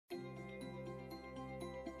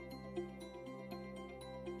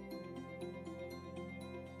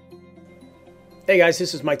Hey guys,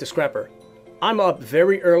 this is Mike the Scrapper. I'm up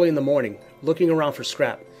very early in the morning looking around for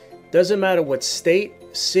scrap. Doesn't matter what state,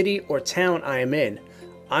 city, or town I am in,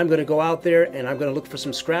 I'm going to go out there and I'm going to look for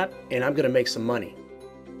some scrap and I'm going to make some money.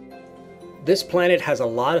 This planet has a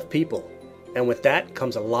lot of people, and with that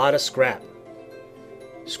comes a lot of scrap.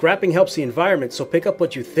 Scrapping helps the environment, so pick up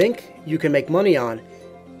what you think you can make money on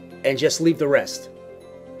and just leave the rest.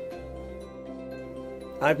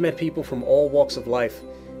 I've met people from all walks of life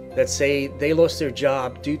that say they lost their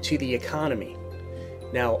job due to the economy.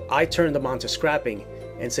 Now, I turn them on to scrapping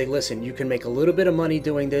and say, listen, you can make a little bit of money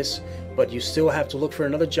doing this, but you still have to look for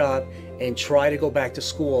another job and try to go back to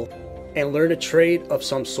school and learn a trade of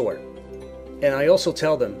some sort. And I also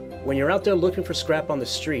tell them, when you're out there looking for scrap on the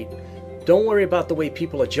street, don't worry about the way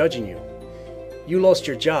people are judging you. You lost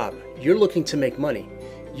your job. You're looking to make money.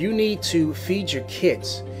 You need to feed your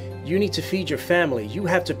kids. You need to feed your family. You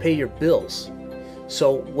have to pay your bills.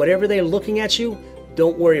 So whatever they're looking at you,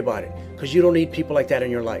 don't worry about it, because you don't need people like that in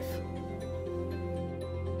your life.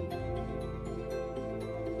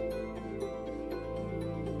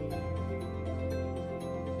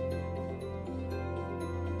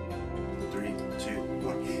 Three, two,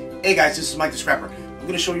 one. Hey guys, this is Mike the Scrapper. I'm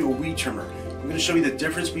going to show you a weed trimmer. I'm going to show you the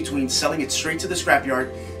difference between selling it straight to the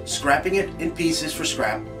scrapyard, scrapping it in pieces for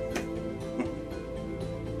scrap.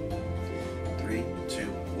 3, 2,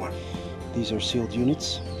 1. These are sealed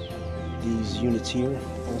units. These units here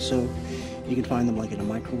also, you can find them like in a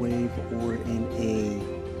microwave or in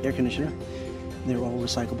a air conditioner. They're all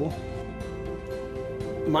recyclable.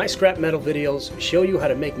 My scrap metal videos show you how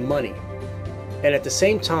to make money and at the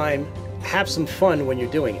same time have some fun when you're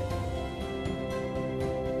doing it.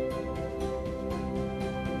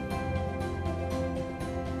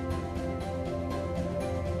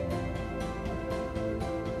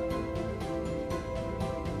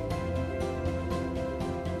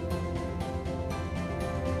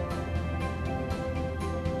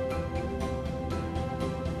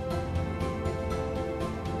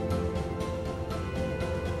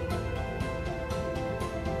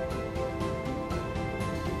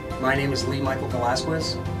 My name is Lee Michael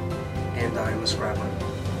Velasquez, and I am a scrapper.